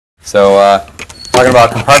So talking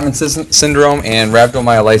about compartment syndrome and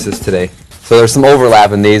rhabdomyolysis today. So there's some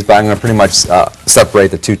overlap in these, but I'm going to pretty much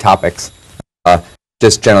separate the two topics.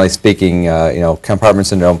 Just generally speaking, compartment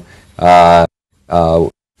syndrome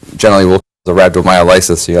generally will cause a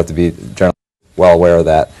rhabdomyolysis, so you have to be generally well aware of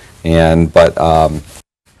that. But not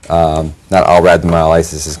all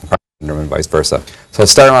rhabdomyolysis is compartment syndrome and vice versa. So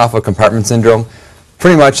starting off with compartment syndrome,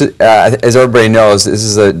 pretty much, as everybody knows, this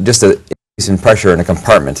is just an increase in pressure in a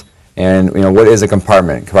compartment. And what is a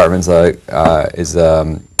compartment? Compartment is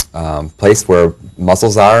a place where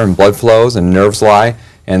muscles are and blood flows and nerves lie,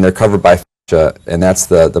 and they're covered by fascia, and that's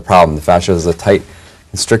the problem. The fascia is a tight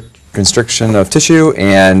constriction of tissue,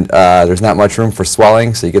 and there's not much room for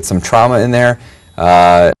swelling, so you get some trauma in there,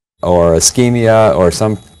 or ischemia, or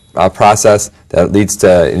some process that leads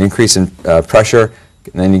to an increase in pressure,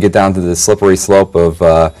 and then you get down to the slippery slope of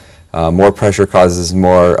more pressure causes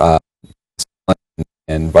more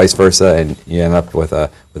and vice versa, and you end up with a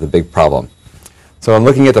big problem. So in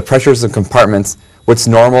looking at the pressures of compartments, what's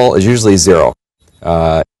normal is usually 0.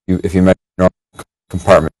 If you measure normal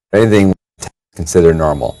compartment, anything considered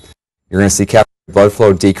normal, you're going to see capillary blood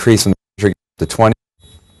flow decrease when the pressure gets to 20.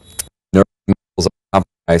 Nerve muscles are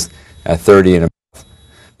compromised at 30 and above.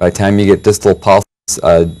 By the time you get distal pulse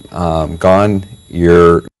gone,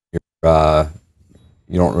 you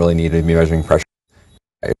don't really need to be measuring pressure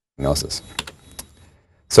diagnosis.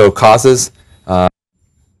 So causes,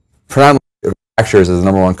 predominantly fractures is the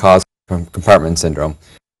 #1 cause of compartment syndrome,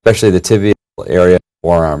 especially the tibial area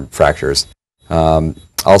forearm fractures.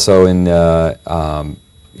 Also in in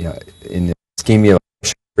ischemia,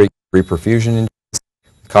 reperfusion injuries,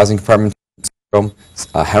 causing compartment syndrome,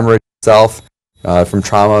 hemorrhage itself from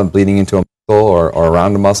trauma bleeding into a muscle or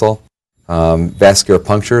around a muscle, vascular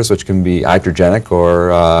punctures, which can be iatrogenic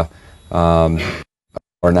or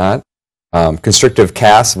not. Constrictive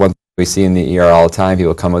casts, one thing we see in the ER all the time.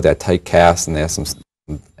 People come with that tight cast and they have some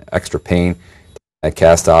extra pain. That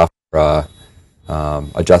cast off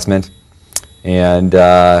adjustment, and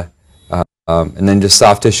then just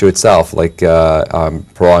soft tissue itself, like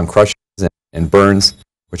prolonged crushes and burns,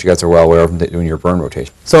 which you guys are well aware of doing your burn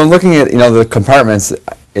rotation. So in looking at the compartments,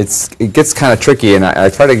 it gets kind of tricky, and I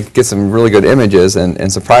try to get some really good images, and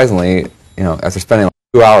surprisingly, after spending like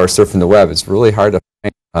 2 hours surfing the web, it's really hard to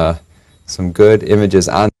find some good images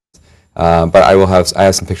on this, but I have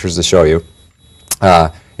some pictures to show you.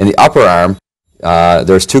 In the upper arm,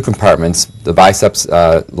 there's 2 compartments. The biceps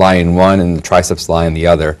lie in one and the triceps lie in the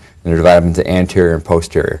other, and they're divided into anterior and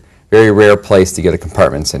posterior. Very rare place to get a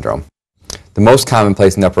compartment syndrome. The most common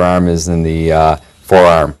place in the upper arm is in the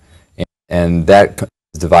forearm, and that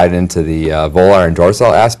is divided into the volar and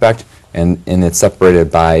dorsal aspect, and it's separated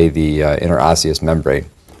by the interosseous membrane.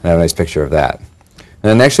 And I have a nice picture of that. And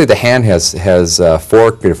then actually the hand has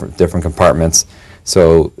 4 different compartments.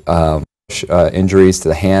 So injuries to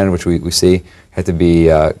the hand, which we see, have to be,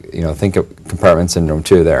 think of compartment syndrome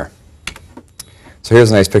too there. So here's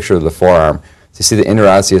a nice picture of the forearm. So you see the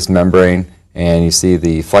interosseous membrane, and you see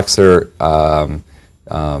the flexor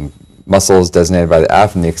muscles designated by the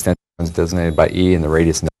F, and the extensor ones designated by E, and the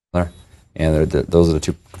radius nuclear. And those are the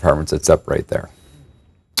 2 compartments that separate there.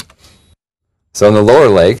 So in the lower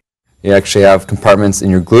leg, you actually have compartments in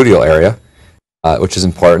your gluteal area, which is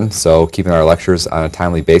important. So keeping our lectures on a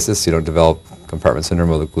timely basis so you don't develop compartment syndrome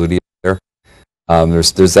of the gluteal area. There's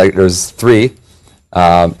 3,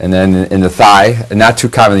 and then in the thigh, and not too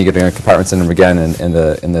common you get a compartment syndrome again in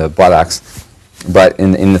the buttocks, but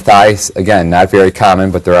in the thighs, again, not very common,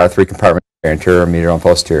 but there are 3 compartments: anterior, medial, and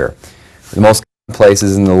posterior. The most common place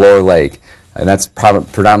is in the lower leg, and that's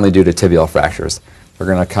predominantly due to tibial fractures. We're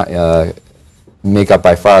going to make up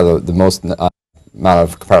by far the most amount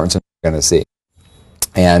of compartments you're going to see.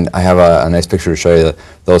 And I have a nice picture to show you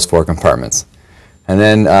those 4 compartments. And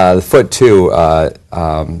then the foot too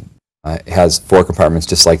has 4 compartments,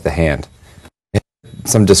 just like the hand.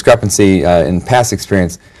 Some discrepancy in past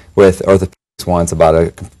experience with orthopedics once about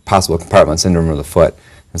a possible compartment syndrome of the foot,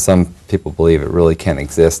 and some people believe it really can't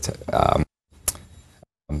exist.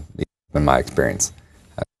 In my experience.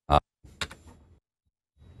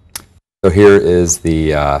 So here is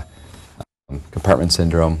the compartment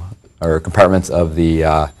syndrome, or compartments of the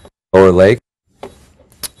lower leg.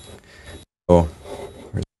 So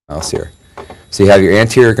where's the mouse here? So you have your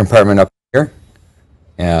anterior compartment up here,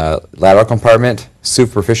 lateral compartment,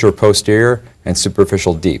 superficial posterior, and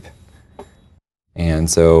superficial deep. And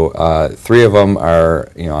so 3 of them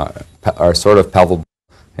are sort of palpable,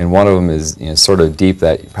 and one of them is sort of deep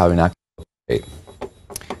that you're probably not going to locate.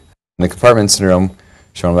 And the compartment syndrome,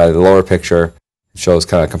 shown by the lower picture, It shows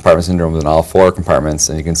kind of compartment syndrome in all 4 compartments,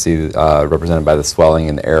 and you can see represented by the swelling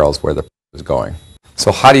and the arrows where the pressure is going.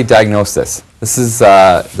 So how do you diagnose this? This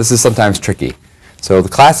is sometimes tricky. So the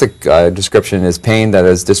classic description is pain that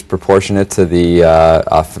is disproportionate to the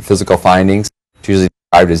physical findings. It's usually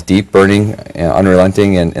described as deep, burning,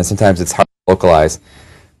 unrelenting, and sometimes it's hard to localize.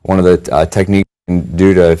 One of the techniques you can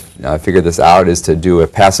do to figure this out is to do a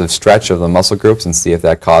passive stretch of the muscle groups and see if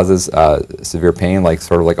that causes severe pain,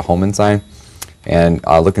 sort of like a Holman sign, and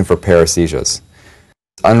looking for paresthesias.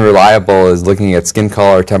 Unreliable is looking at skin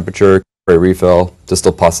color, temperature, refill,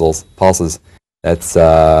 distal pulses. That's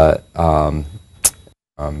not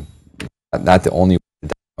the only way to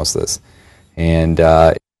diagnose this. And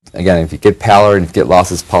again, if you get pallor and if you get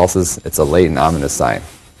loss of pulses, it's a late and ominous sign.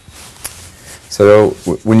 So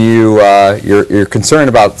when you're concerned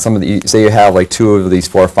about some of the, say you have like 2 of these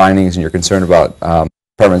 4 findings and you're concerned about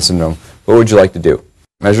compartment syndrome, what would you like to do?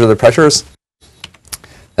 Measure the pressures?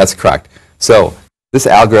 That's correct. So this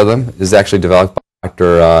algorithm is actually developed by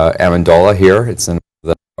Dr. Amendola here. It's in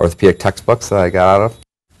the orthopedic textbooks that I got out of.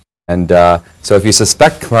 And so if you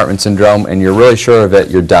suspect compartment syndrome and you're really sure of it,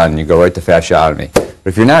 you're done. You go right to fasciotomy. But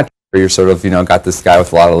if you're not sure, you're sort of, got this guy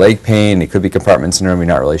with a lot of leg pain. It could be compartment syndrome. You're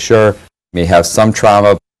not really sure. You may have some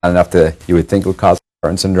trauma, not enough that you would think would cause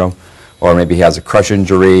compartment syndrome. Or maybe he has a crush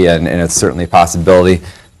injury, and it's certainly a possibility.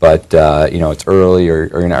 But, it's early or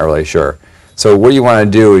you're not really sure. So what you want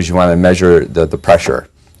to do is you want to measure the pressure.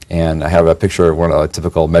 And I have a picture of a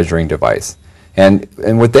typical measuring device. And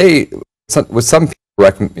what some people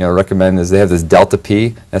recommend is they have this delta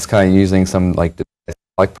P. That's kind of using some pressure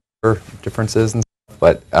differences and stuff.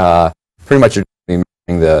 But pretty much you're measuring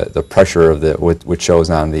the pressure of which shows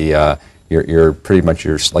on the your pretty much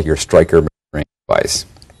your Stryker measuring device.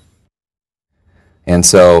 And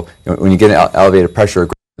so when you get an elevated pressure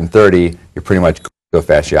greater than 30, you're pretty much going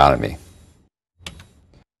to fasciotomy.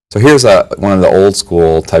 So here's one of the old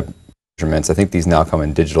school type measurements. I think these now come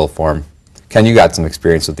in digital form. Ken, you got some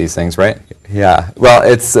experience with these things, right? Yeah. Well,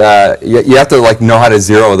 it's you have to know how to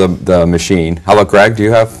zero the machine. How about Greg? Do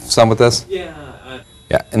you have some with this? Yeah.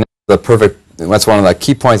 Yeah, and that's one of the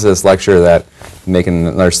key points of this lecture that I'm making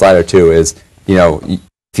another slide or two is if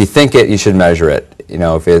you think it, you should measure it.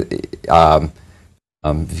 If you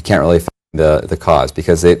can't really find the cause,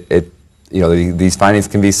 because these findings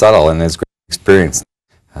can be subtle, and there's great experience.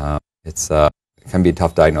 It can be a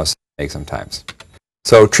tough diagnosis to make sometimes.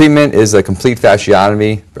 So treatment is a complete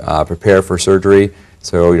fasciotomy. Prepare for surgery.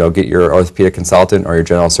 So get your orthopedic consultant or your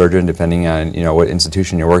general surgeon, depending on what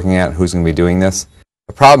institution you're working at, who's going to be doing this.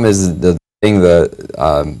 The problem is the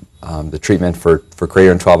treatment for greater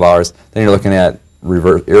than 12 hours. Then you're looking at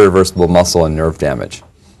irreversible muscle and nerve damage.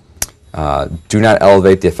 Do not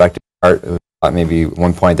elevate the affected heart. Maybe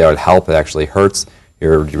one point that would help. It actually hurts.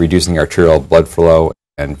 You're reducing arterial blood flow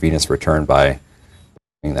and venous return by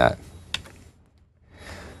doing that.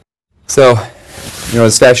 So,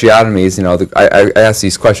 as fasciotomies, I ask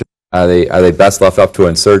these questions: Are they best left up to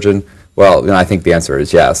a surgeon? Well, I think the answer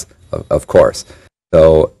is yes, of course.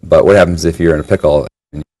 So, but what happens if you're in a pickle,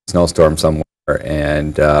 in a snowstorm somewhere,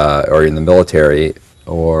 and or in the military,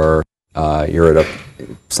 or you're at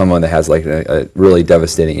someone that has a really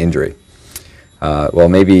devastating injury? Well,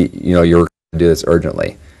 maybe you're going to do this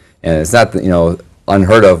urgently, and it's not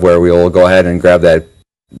unheard of where we will go ahead and grab that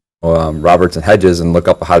Roberts and Hedges and look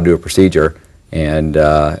up how to do a procedure, and you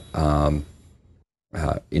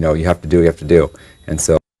have to do, and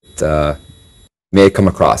so it may come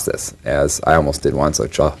across this, as I almost did once,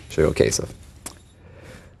 which I'll show you a case of.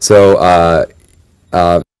 So,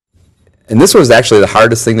 and this was actually the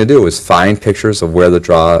hardest thing to do, was find pictures of where to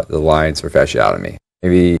draw the lines for fasciotomy.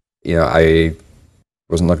 Maybe I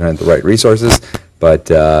wasn't looking at the right resources, but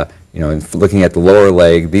looking at the lower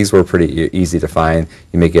leg, these were pretty easy to find.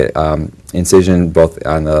 You make it incision both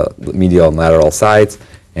on the medial and lateral sides,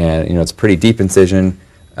 and it's a pretty deep incision.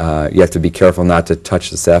 You have to be careful not to touch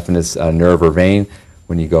the saphenous nerve or vein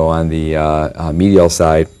when you go on the medial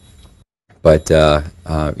side. But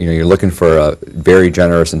you're looking for a very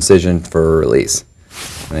generous incision for release.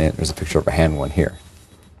 And there's a picture of a hand one here.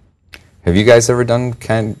 Have you guys ever done,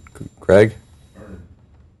 Greg?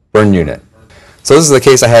 Burn unit. So this is the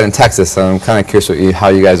case I had in Texas, so I'm kind of curious how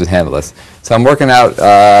you guys would handle this. So I'm working out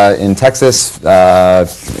in Texas,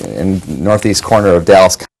 in northeast corner of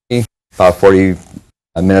Dallas County, about 40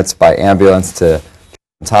 minutes by ambulance to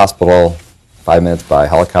Children's Hospital, 5 minutes by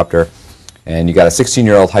helicopter. And you got a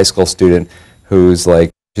 16-year-old high school student who's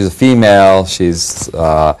she's a female, she's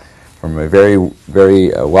from a very, very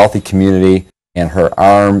wealthy community, and her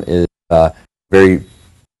arm is very,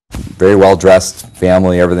 very well-dressed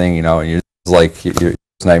family, everything, and you're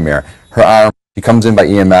it's a nightmare. Her arm She comes in by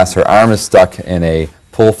EMS. Her arm is stuck in a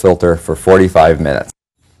pull filter for 45 minutes.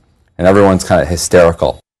 And everyone's kind of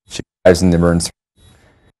hysterical. She arrives in the emergency room.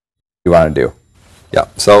 What do you want to do? Yeah,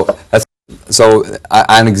 so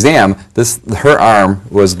on exam, her arm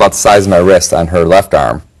was about the size of my wrist on her left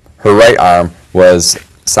arm. Her right arm was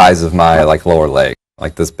size of my lower leg,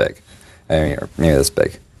 like this big, or maybe this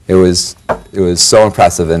big. It was so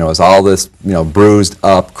impressive, and it was all this bruised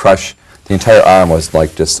up, crush. The entire arm was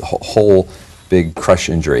like just a whole big crush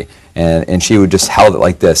injury, and she would just held it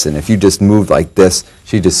like this, and if you just moved like this,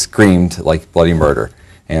 she just screamed like bloody murder.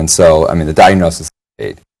 And so, I mean, the diagnosis was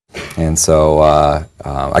made. And so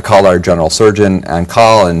I called our general surgeon on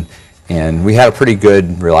call, and we had a pretty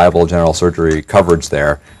good, reliable general surgery coverage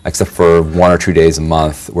there, except for 1 or 2 days a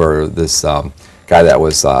month where this guy that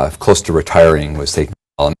was close to retiring was taking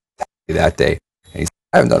call that day. And he said,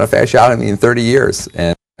 I haven't done a fasciotomy in 30 years,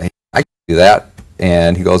 and I can do that.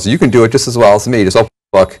 And he goes, you can do it just as well as me, just open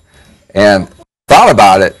the book. And thought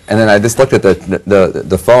about it, and then I just looked at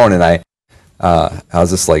the phone, and I was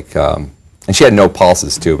just like, and she had no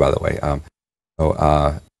pulses too, by the way.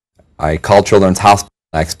 So I called Children's Hospital,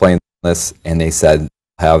 and I explained this, and they said,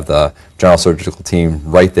 have the general surgical team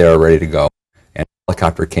right there ready to go. And a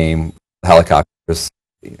helicopter came, helicopters,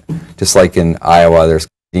 just like in Iowa, there's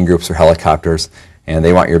groups or helicopters, and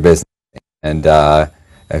they want your business. And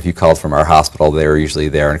if you called from our hospital, they were usually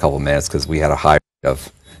there in a couple of minutes because we had a high rate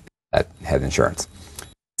of that had insurance.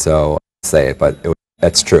 So I say it, but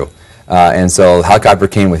that's true. And so the helicopter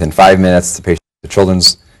came within 5 minutes. The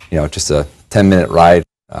children's, just a 10-minute ride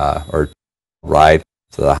or ride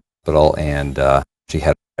to the hospital, and she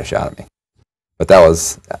had a fasciotomy. But that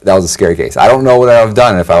was a scary case. I don't know what I would have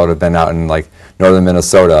done if I would have been out in like northern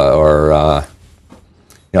Minnesota or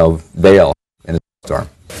Vail in a storm.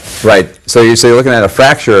 Right. So you're looking at a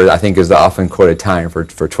fracture, I think, is the often quoted time for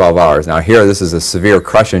 12 hours. Now here, this is a severe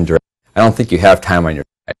crush injury. I don't think you have time on your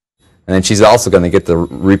side. And then she's also going to get the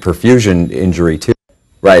reperfusion injury too.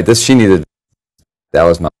 Right. She needed. That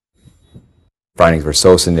was my findings were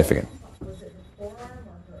so significant. Was it her forearm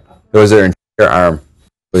or her upper? It was her entire arm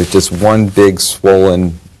with just one big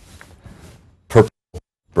swollen, purple,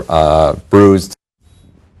 bruised,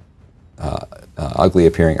 ugly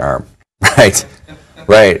appearing arm. Right.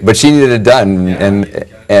 Right, but she needed it done, and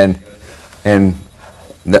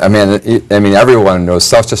I mean everyone was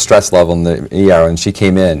such a stress level in the ER, and she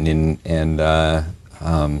came in, but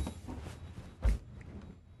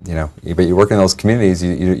you work in those communities,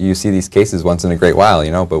 you see these cases once in a great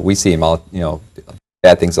while, but we see them all,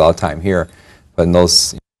 bad things all the time here, but in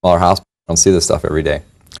those smaller hospitals, you don't see this stuff every day.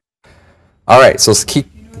 All right, so let's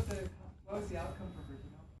keep. What was the outcome for her?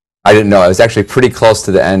 I didn't know. It was actually pretty close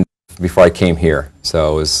to the end before I came here.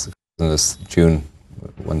 So it was in this June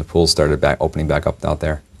when the pools started opening back up out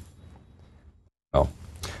there.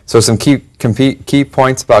 So some key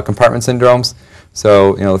points about compartment syndromes.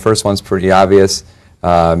 So the first one's pretty obvious.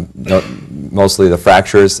 Mostly the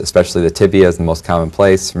fractures, especially the tibia, is the most common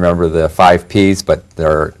place. Remember the 5 Ps, but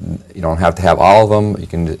you don't have to have all of them. You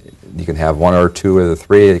can have 1 or 2 of the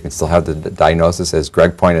 3. You can still have the diagnosis, as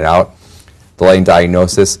Greg pointed out. Delaying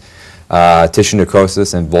diagnosis. Tissue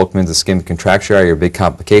necrosis and Volkmann's ischemic contracture are your big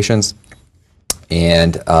complications,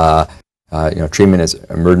 and treatment is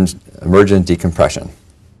emergent decompression.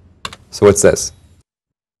 So what's this?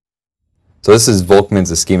 So this is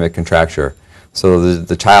Volkmann's ischemic contracture. So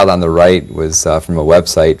the child on the right was from a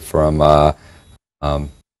website from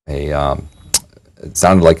it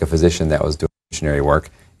sounded like a physician that was doing missionary work,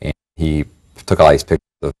 and he took all these pictures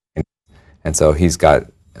of, and so he's got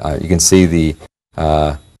you can see the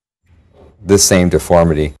this same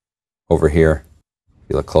deformity over here, if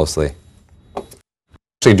you look closely.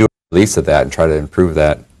 Actually do a release of that and try to improve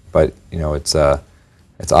that, but it's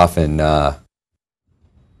often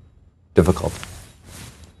difficult.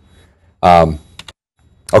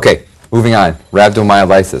 Okay, moving on,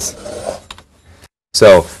 rhabdomyolysis.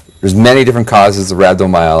 So there's many different causes of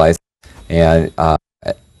rhabdomyolysis, and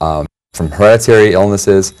from hereditary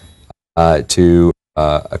illnesses to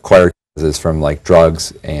acquired causes from like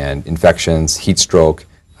drugs and infections, heat stroke,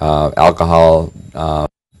 alcohol,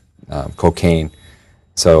 cocaine.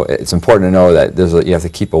 So it's important to know that you have to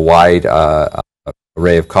keep a wide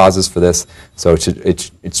array of causes for this. So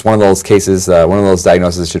it's one of those cases, one of those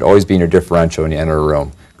diagnoses should always be in your differential when you enter a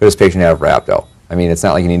room. Could this patient have rhabdo? I mean, it's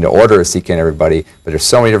not like you need to order a CK in everybody, but there's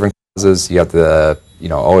so many different causes, you have to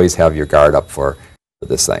always have your guard up for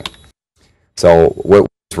this thing. So what's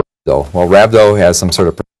rhabdo? Well, rhabdo has some sort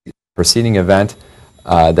of preceding event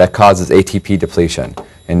that causes ATP depletion.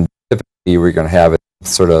 And typically we're going to have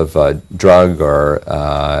sort of drug or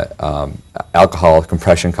alcohol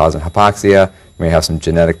compression causing hypoxia. You may have some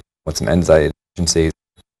genetic with some enzyme deficiencies,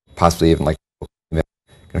 possibly even like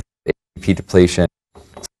ATP depletion.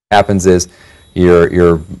 What happens is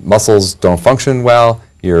your muscles don't function well.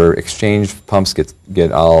 Your exchange pumps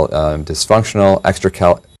get all dysfunctional.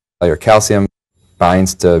 Extracellular calcium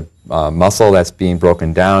binds to muscle that's being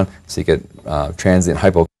broken down, so you get transient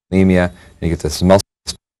hypokalemia, and you get this muscle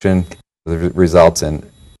dysfunction that results in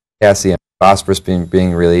potassium, phosphorus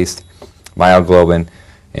being released, myoglobin,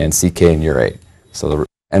 and CK and urate. So the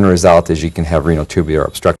end result is you can have renal tubular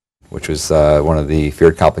obstruction, which is one of the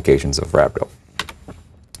feared complications of rhabdo.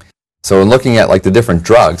 So in looking at like the different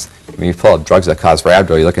drugs, when you pull out drugs that cause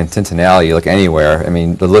rhabdo, you look in Tintinelli, you look anywhere, I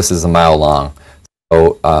mean, the list is a mile long.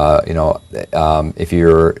 So, if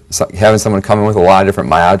you're having someone come in with a lot of different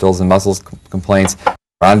myalgias and muscles complaints,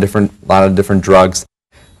 on a lot of different drugs,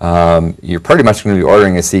 you're pretty much going to be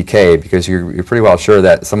ordering a CK because you're pretty well sure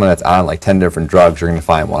that someone that's on like 10 different drugs, you're going to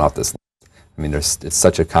find one off this list. I mean, it's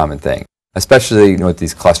such a common thing, especially with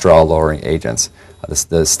these cholesterol-lowering agents,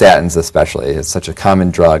 the statins especially. It's such a common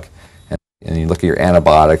drug. And you look at your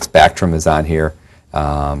antibiotics, Bactrim is on here.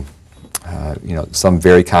 Some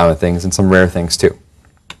very common things and some rare things too.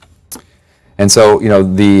 And so,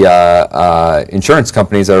 the insurance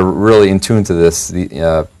companies are really in tune to this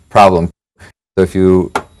problem. So if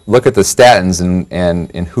you look at the statins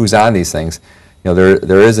and who's on these things,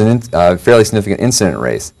 there is a fairly significant incident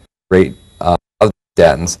rate of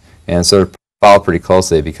statins, and so they're followed pretty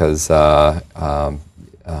closely because we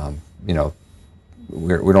don't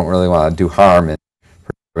really want to do harm in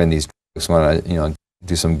these drugs. We want to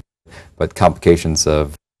do some good, but complications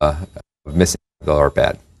of missing rhabdo are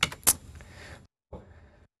bad.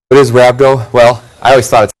 What is rhabdo? Well, I always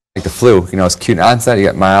thought it's like the flu. It's acute onset. You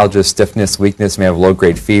got myalgia, stiffness, weakness. You may have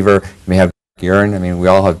low-grade fever. You may have dark urine. I mean, we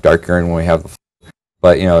all have dark urine when we have the flu.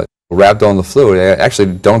 But rhabdo and the flu, they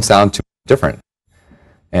actually don't sound too different.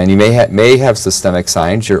 And you may have systemic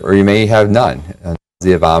signs, or you may have none.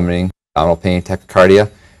 Nausea, vomiting, abdominal pain,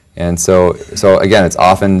 tachycardia, and so again, it's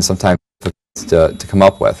often sometimes to come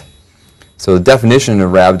up with. So the definition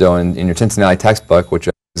of rhabdo in your Tintinelli textbook, which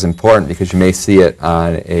is important because you may see it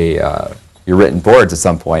on your written boards at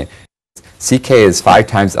some point, CK is 5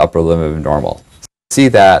 times the upper limit of normal. So see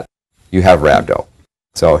that, you have rhabdo.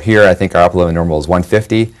 So here I think our upper limit of normal is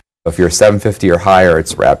 150. So if you're 750 or higher,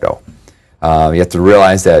 it's rhabdo. You have to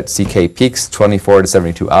realize that CK peaks 24 to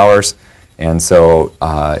 72 hours. And so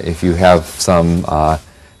if you have some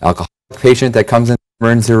alcoholic patient that comes in the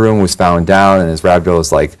emergency room, was found down, and his rhabdo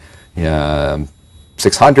is like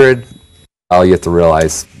 600, you have to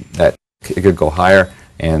realize that it could go higher.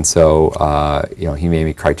 And so he may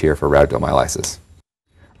meet criteria for rhabdomyolysis.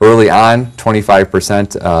 Early on,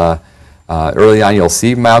 25%. Early on, you'll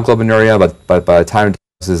see myoglobinuria, but by the time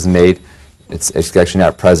diagnosis is made, it's actually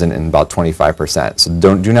not present in about 25%. So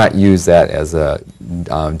do not use that as a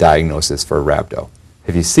diagnosis for rhabdo.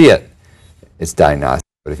 If you see it, it's diagnostic.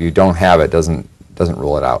 But if you don't have it, doesn't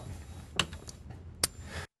rule it out.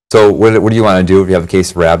 So what do you want to do if you have a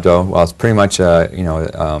case of rhabdo? Well, it's pretty much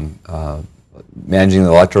managing the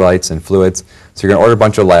electrolytes and fluids. So you're going to order a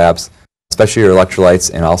bunch of labs, especially your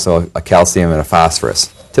electrolytes, and also a calcium and a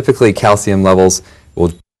phosphorus. Typically, calcium levels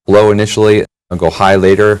will low initially and go high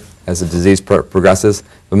later as the disease progresses,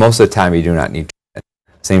 but most of the time you do not need treatment.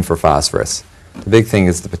 Same for phosphorus. The big thing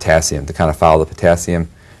is the potassium, to kind of follow the potassium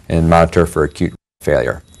and monitor for acute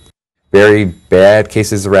failure. Very bad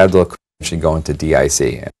cases of rhabdo could actually go into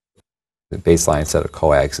DIC. The baseline set of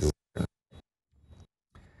coags is different.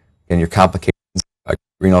 And your complications,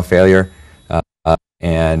 renal failure,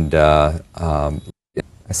 and I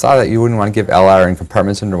saw that you wouldn't want to give LR in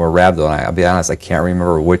compartment syndrome or rhabdo, and I'll be honest, I can't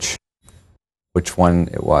remember which one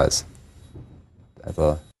it was. I have to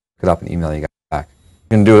look it up and email you guys back. You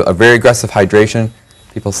can do a very aggressive hydration.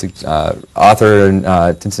 People, author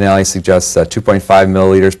Tintinelli suggests 2.5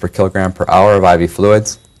 milliliters per kilogram per hour of IV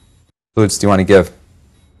fluids. Fluids do you want to give?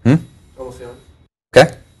 Normal saline.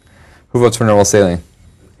 Okay. Who votes for normal saline?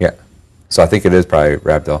 Yeah. So I think it is probably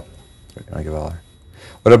rhabdo. I'll give LR.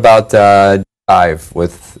 What about D5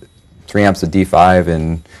 with 3 amps of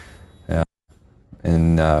D5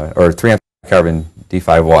 or 3 amps of carbon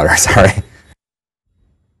D5 water? Sorry.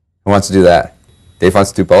 Who wants to do that? Dave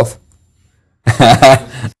wants to do both?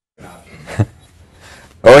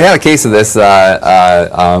 Well, we had a case of this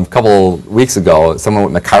a couple weeks ago.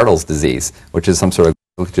 Someone with McArdle's disease, which is some sort of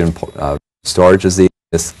glycogen storage disease.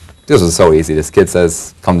 This was so easy. This kid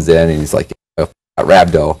comes in and he's like,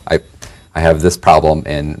 rhabdo. I have this problem,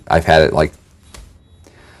 and I've had it like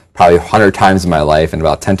probably 100 times in my life, and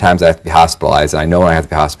about 10 times I have to be hospitalized, and I know when I have to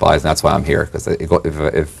be hospitalized, and that's why I'm here, because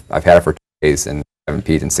if I've had it for 2 days and I haven't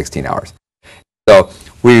peed in 16 hours. So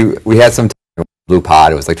we had some blue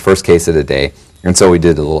pod. It was like the first case of the day, and so we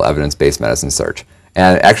did a little evidence-based medicine search.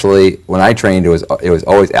 And actually, when I trained, it was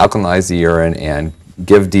always alkalinize the urine and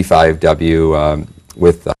give D5W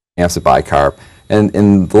with amsat bicarb. And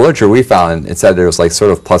in the literature we found, it said it was like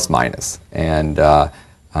sort of plus minus. And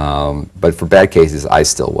but for bad cases, I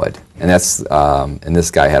still would. And that's and this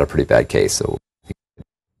guy had a pretty bad case. So,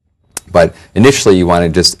 but initially, you want to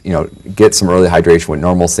just get some early hydration with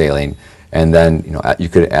normal saline, and then you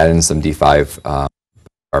could add in some D5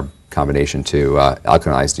 carb combination to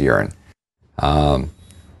alkalinize the urine. How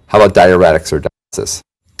about diuretics or dialysis?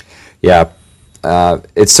 Yeah,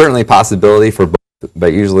 it's certainly a possibility for both,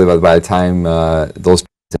 but usually by the time those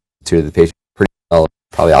to the patient pretty well,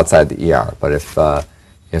 probably outside the ER. But if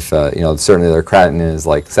certainly their creatinine is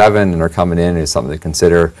like 7 and they're coming in, is something to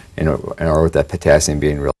consider, or with that potassium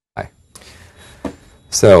being really high.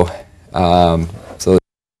 So, in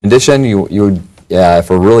addition, you would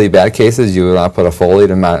for really bad cases, you would want to put a Foley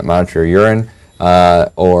to monitor your urine,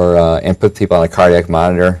 and put people on a cardiac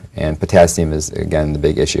monitor. And potassium is again the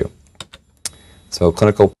big issue. So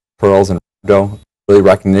clinical pearls and rhabdo, early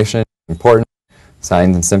recognition important.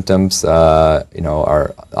 Signs and symptoms,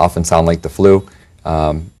 are often sound like the flu.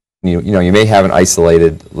 You may have an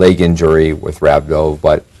isolated leg injury with rhabdo,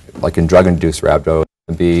 but like in drug-induced rhabdo, it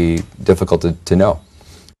can be difficult to know,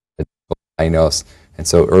 to diagnose. And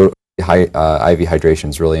so early IV hydration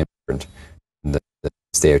is really important in the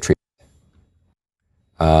state of treatment.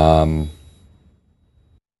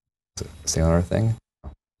 Say another thing?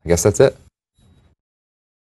 I guess that's it.